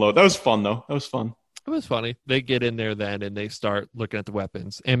just unload. That was fun, though. That was fun. It was funny. They get in there then, and they start looking at the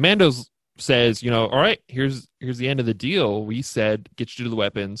weapons. And Mando says, all right, here's the end of the deal. We said, get you to the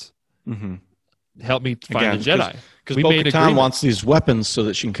weapons. Mm-hmm. help me find the Jedi. Because We made an Bo-Katan agreement. wants these weapons so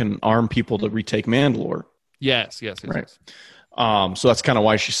that she can arm people to retake Mandalore. Yes. Right. So that's kind of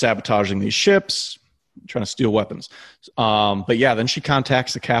why she's sabotaging these ships, trying to steal weapons. But yeah, then she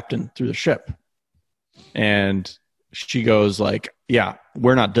contacts the captain through the ship. And she goes like, yeah,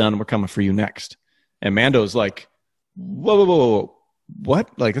 we're not done. We're coming for you next. And Mando's like, whoa. What?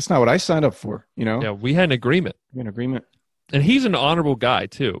 Like, that's not what I signed up for, you know? Yeah, we had an agreement. And he's an honorable guy,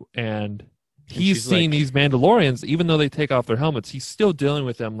 too. And he's seen these Mandalorians, even though they take off their helmets, he's still dealing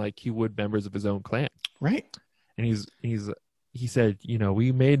with them like he would members of his own clan. Right. And he said, you know,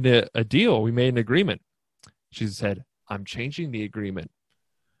 we made a deal. We made an agreement. She said, I'm changing the agreement.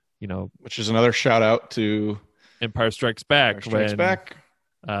 You know, which is another shout out to Empire Strikes Back.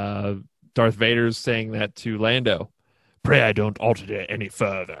 Darth Vader's saying that to Lando. Pray I don't alter it any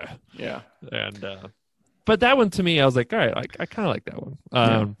further. Yeah. And but that one to me, I was like, all right, I kind of like that one.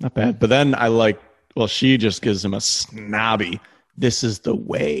 Not bad. But then she just gives him a snobby, this is the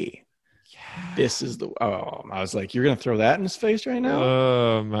way. Yeah. This is the I was like, you're gonna throw that in his face right now?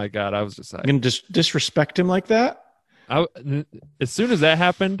 Oh my God. I was just like, you're gonna just disrespect him like that? As soon as that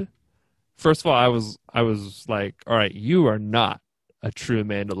happened, first of all, I was like, all right, you are not a true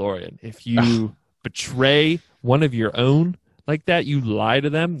Mandalorian. If you betray one of your own like that, you lie to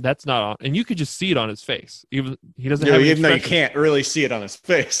them, that's not on. And you could just see it on his face. Even he doesn't have even though you can't really see it on his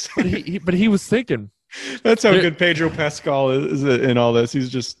face. but he was thinking. That's how good Pedro Pascal is in all this. He's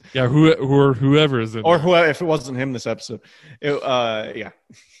just whoever is in or whoever. If it wasn't him this episode, you can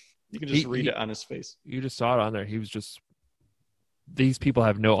just read it on his face. You just saw it on there. He was just, these people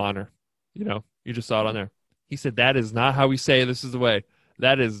have no honor. You know, you just saw it on there. He said, that is not how we say this is the way.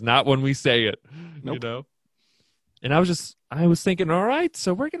 That is not when we say it. Nope. You know? And I was thinking, all right,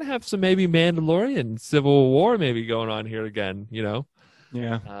 so we're going to have some maybe Mandalorian Civil War maybe going on here again, you know?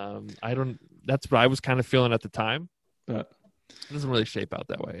 Yeah. That's what I was kind of feeling at the time. But it doesn't really shape out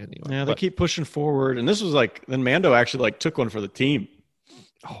that way anyway. Yeah, they keep pushing forward. And this was then Mando actually took one for the team.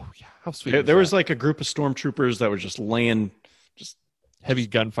 Oh, yeah. How sweet. There was a group of stormtroopers that were just laying heavy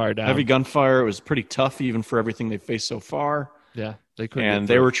gunfire down. Heavy gunfire. It was pretty tough even for everything they faced so far. Yeah, they couldn't. And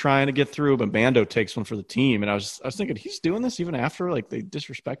they were trying to get through, but Mando takes one for the team. And I was thinking, he's doing this even after they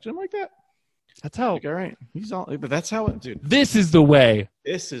disrespected him like that. That's how. All right, he's all. But that's how it, dude. This is the way.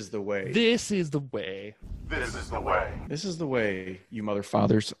 This is the way. This is the way. This is the way. This is the way, you mother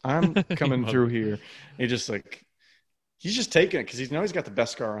fathers. I'm coming through here. He just he's just taking it because he's got the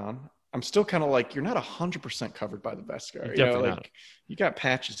Beskar on. I'm still kind of like, you're not 100% covered by the Beskar. Definitely not. You got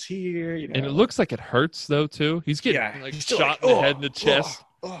patches here. You know. And it looks like it hurts though too. He's getting he's shot in the head and the chest.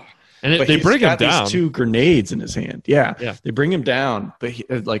 And they bring him down. These 2 grenades in his hand. Yeah. They bring him down, but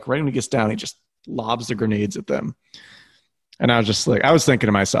right when he gets down, he just lobs the grenades at them. And I was just like, I was thinking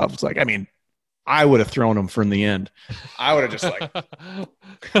to myself, it's like, I mean, I would have thrown him from the end. I would have just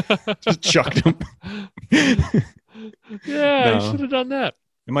just chucked him. Yeah, he should have done that.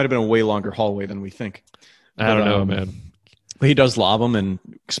 It might have been a way longer hallway than we think. I don't know, man. But he does lob them and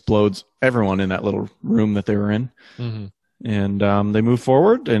explodes everyone in that little room that they were in. Mm-hmm. And they move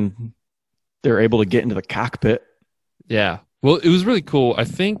forward and they're able to get into the cockpit. Yeah. Well, it was really cool. I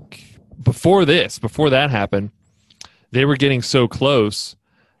think before that happened, they were getting so close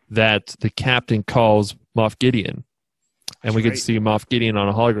that the captain calls Moff Gideon. And we get to see Moff Gideon on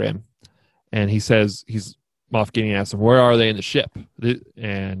a hologram. And he says, Moff Gideon asks him, where are they in the ship? He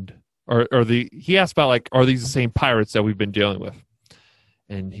asked about are these the same pirates that we've been dealing with?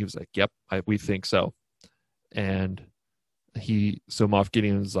 And he was like, yep, we think so. And so Moff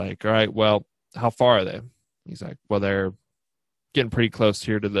Gideon was like, all right, well, how far are they? He's like, well, they're getting pretty close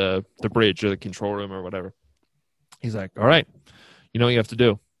here to the bridge or the control room or whatever. He's like, all right, you know what you have to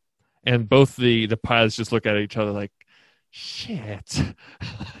do. And both the pilots just look at each other like, shit.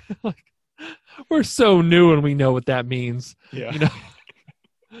 We're so new and we know what that means. Yeah. You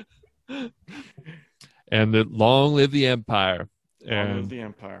know? And long live the Empire. Long live the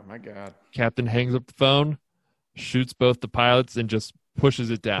Empire, my God. Captain hangs up the phone, shoots both the pilots, and just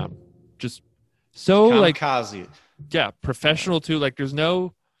pushes it down. Just so kamikaze. Professional too. There's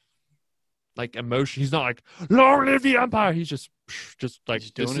no emotion. He's not like, long live the Empire. He's just like,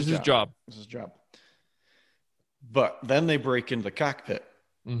 this is his job. This is his job. But then they break into the cockpit.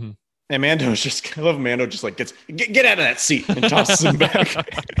 Mm-hmm. And I love Mando just gets, get out of that seat and tosses him back.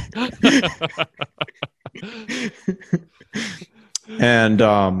 And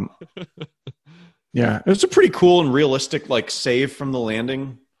it was a pretty cool and realistic save from the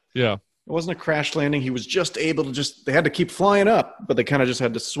landing. Yeah. It wasn't a crash landing. He was just able to they had to keep flying up, but they kind of just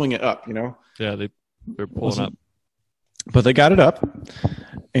had to swing it up, you know? Yeah, they're pulling up. But they got it up.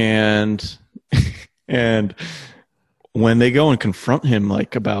 And And when they go and confront him,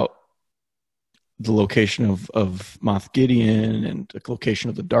 like about the location of Moff Gideon and the location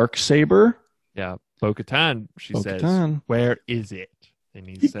of the dark saber, Yeah, Bo-Katan, she says, Bo-Katan, "Where is it?" And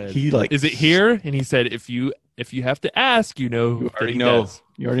he said, he like, "Is it here?" And he said, "If you have to ask, you know you that already he know, does."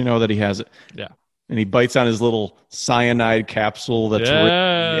 you already know that he has it. Yeah, And he bites on his little cyanide capsule that's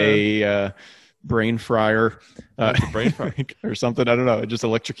really a brain fryer, it's a brain fart. or something. I don't know. It just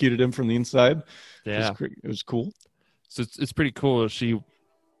electrocuted him from the inside. Yeah, It was cool. so it's pretty cool.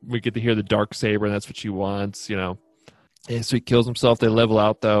 We get to hear the dark saber, and that's what she wants, you know. Yeah, so he kills himself. They level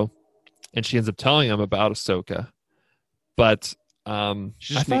out though, and she ends up telling him about Ahsoka. But She I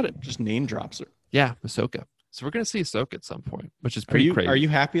just thought it, just name drops her. yeah, Ahsoka. So we're gonna see Ahsoka at some point, which is pretty crazy. Are you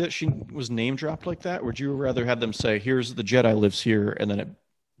happy that she was name dropped like that? Or would you rather have them say, "Here's the Jedi lives here," and then it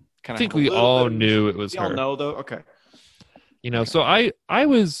kind I of? think we all knew it was we her. all know though. Okay. You know, so I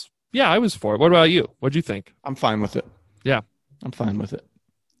was for it. What about you? What'd you think? I'm fine with it. Yeah. I'm fine with it.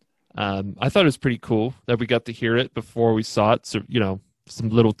 I thought it was pretty cool that we got to hear it before we saw it. So, you know, some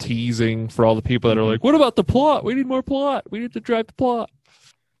little teasing for all the people that are like, what about the plot? We need more plot. We need to drive the plot.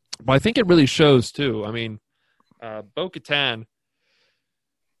 But I think it really shows too. I mean, Bo-Katan.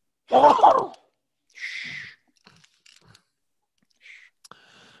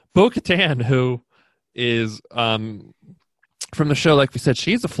 Bo-Katan, who is from the show, like we said,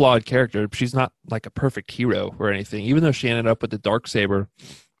 she's a flawed character. She's not like a perfect hero or anything. Even though she ended up with the Darksaber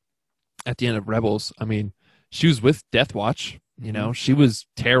at the end of Rebels, I mean, she was with Death Watch. You know, she was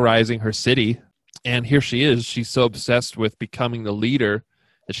terrorizing her city, and here she is. She's so obsessed with becoming the leader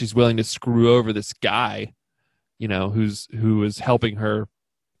that she's willing to screw over this guy, you know, who is helping her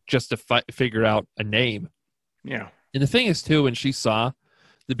just to figure out a name. Yeah. And the thing is, too, when she saw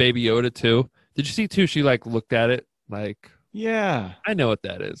the Baby Yoda, too, did you see, too, she, like, looked at it like, yeah, I know what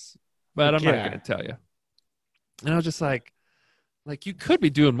that is, but I'm not yeah. going to tell you. And I was just like, you could be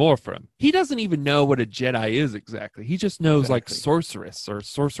doing more for him. He doesn't even know what a Jedi is exactly. He just knows like sorceress or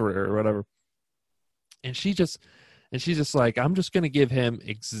sorcerer or whatever. And she's just like, I'm just going to give him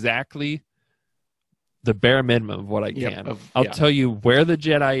exactly the bare minimum of what I can. I'll tell you where the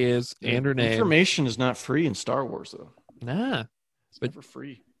Jedi is and her name. Information is not free in Star Wars, though. Nah, but for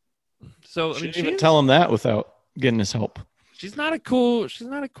free. So I mean, she didn't tell him that without getting his help. She's not a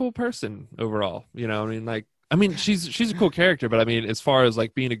cool person overall. You know, I mean, she's a cool character, but I mean, as far as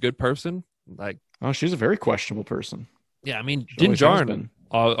like being a good person, like, oh, she's a very questionable person. Yeah, I mean, Din Djarin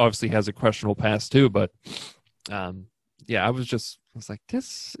obviously has a questionable past too, but yeah, I was like,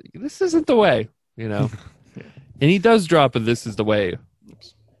 this isn't the way, you know. Yeah. And he does drop a "this is the way."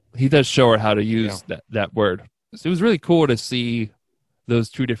 He does show her how to use that word. So it was really cool to see those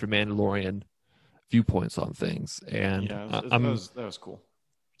two different Mandalorian viewpoints on things, and that was cool.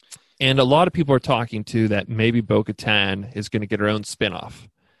 And a lot of people are talking too that maybe Bo-Katan is going to get her own spinoff.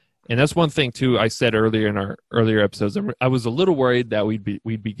 And that's one thing too I said earlier in our earlier episodes. I was a little worried that we'd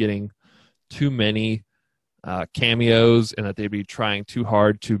be getting too many cameos and that they'd be trying too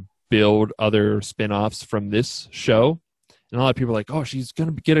hard to build other spinoffs from this show. And a lot of people are like, oh, she's going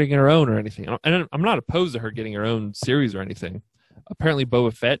to be getting her own or anything. And I'm not opposed to her getting her own series or anything. Apparently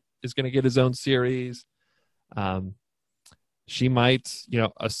Boba Fett is going to get his own series. She might, you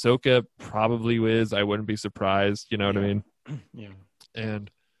know, Ahsoka probably is. I wouldn't be surprised. You know what I mean? Yeah.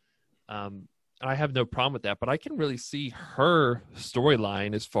 And I have no problem with that. But I can really see her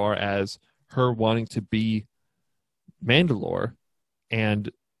storyline as far as her wanting to be Mandalore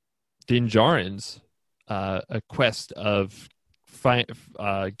and Din Djarin's a quest of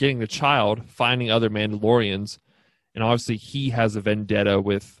getting the child, finding other Mandalorians, and obviously he has a vendetta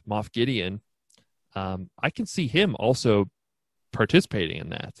with Moff Gideon. I can see him also participating in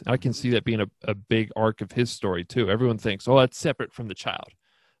that. I can see that being a big arc of his story too. Everyone thinks, oh, that's separate from the child,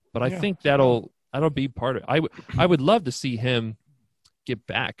 but I think that'll be part of it. I would love to see him get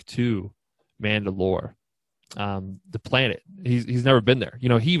back to Mandalore, the planet. He's never been there. You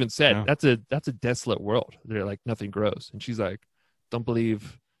know, he even said that's a desolate world. They're like nothing grows, and she's like, don't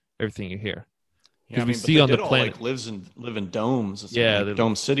believe everything you hear. Yeah, we see on the planet live in domes. It's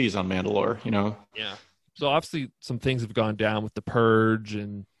dome cities on Mandalore. You know. Yeah. So obviously some things have gone down with the purge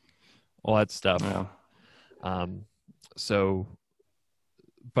and all that stuff. Yeah.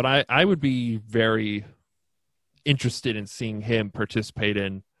 But I would be very interested in seeing him participate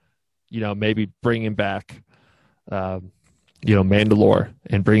in, you know, maybe bringing back, you know, Mandalore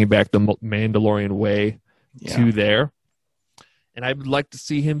and bringing back the Mandalorian way to there. And I would like to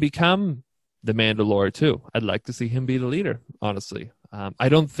see him become the Mandalore too. I'd like to see him be the leader, honestly. I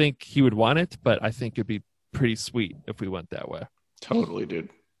don't think he would want it, but I think it'd be pretty sweet if we went that way. Totally, dude.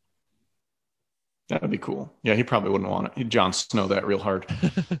 That would be cool. Yeah, he probably wouldn't want it. He'd Jon Snow that real hard.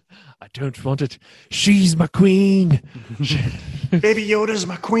 I don't want it. She's my queen. Baby Yoda's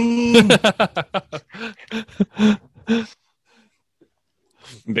my queen.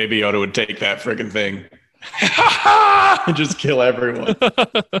 Baby Yoda would take that friggin' thing and just kill everyone.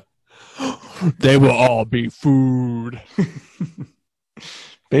 They will all be food.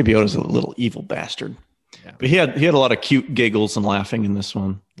 Baby Yoda's a little evil bastard. Yeah. But he had a lot of cute giggles and laughing in this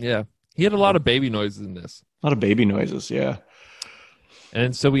one. Yeah. He had a lot of baby noises in this. A lot of baby noises, yeah.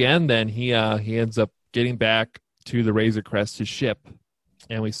 And so we end then. He ends up getting back to the Razor Crest, his ship,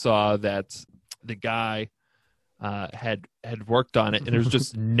 and we saw that the guy had worked on it, and there's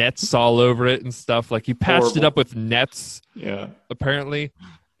just nets all over it and stuff. Like he patched it up with nets, apparently.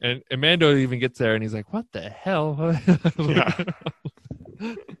 And Mando even gets there, and he's like, "What the hell? Like,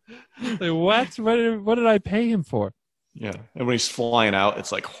 what? What did I pay him for?" Yeah, and when he's flying out,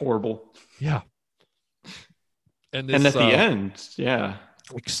 it's like horrible. Yeah. And at the end,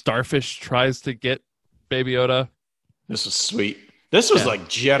 like Starfish tries to get Baby Yoda. This was sweet. This was like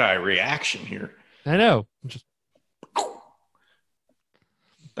Jedi reaction here. I know.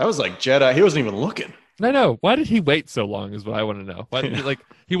 That was like Jedi. He wasn't even looking. I know. Why did he wait so long? Is what I want to know. Why did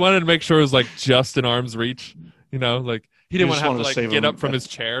he wanted to make sure it was like just in arm's reach. You know, like he didn't want to have to like get up from his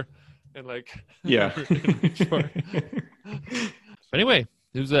chair and like But anyway,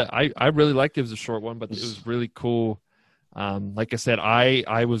 it was I really liked it. It was a short one, but it was really cool. Like I said,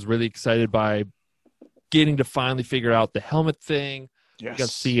 I was really excited by getting to finally figure out the helmet thing. Yes. We got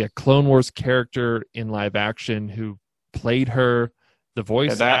to see a Clone Wars character in live action who played her, the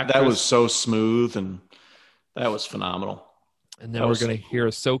voice actress. That was so smooth, and that was phenomenal. And then we're going to hear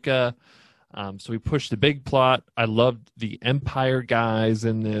Ahsoka. So we pushed the big plot. I loved the Empire guys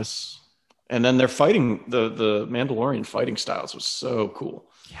in this. And then they're fighting, the Mandalorian fighting styles was so cool.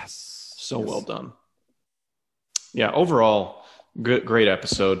 Yes. So well done. Yeah, overall, great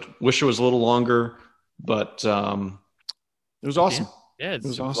episode. Wish it was a little longer, but it was awesome. Yeah, it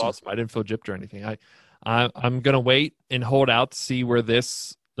was awesome. I didn't feel gypped or anything. I'm going to wait and hold out to see where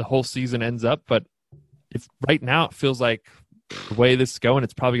the whole season ends up. But if right now it feels like the way this is going,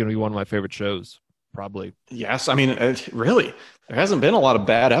 it's probably going to be one of my favorite shows. Probably. Yes. I mean, really, there hasn't been a lot of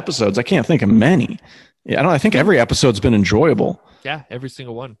bad episodes. I can't think of many. Yeah, I think every episode's been enjoyable. Yeah, every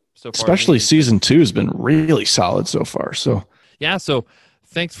single one so far. Especially season 2 has been really solid so far. So yeah, so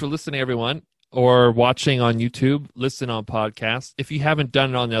thanks for listening, everyone, or watching on YouTube, listen on podcast. If you haven't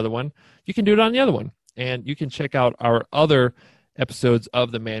done it on the other one, you can do it on the other one. And you can check out our other episodes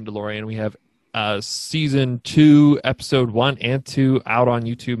of The Mandalorian. We have season 2, episode 1 and 2 out on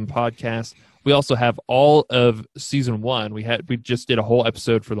YouTube and podcast. We also have all of season 1. We just did a whole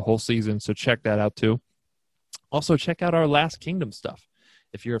episode for the whole season, so check that out too. Also, check out our Last Kingdom stuff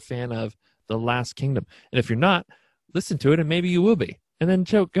if you're a fan of The Last Kingdom. And if you're not, listen to it and maybe you will be. And then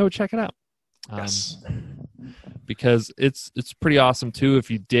go check it out. Yes. Because it's pretty awesome too. If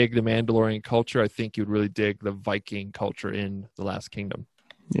you dig the Mandalorian culture, I think you'd really dig the Viking culture in The Last Kingdom.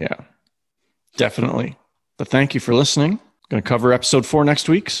 Yeah, definitely. But thank you for listening. Going to cover episode 4 next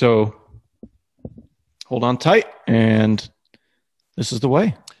week, so hold on tight, and this is the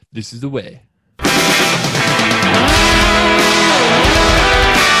way. This is the way.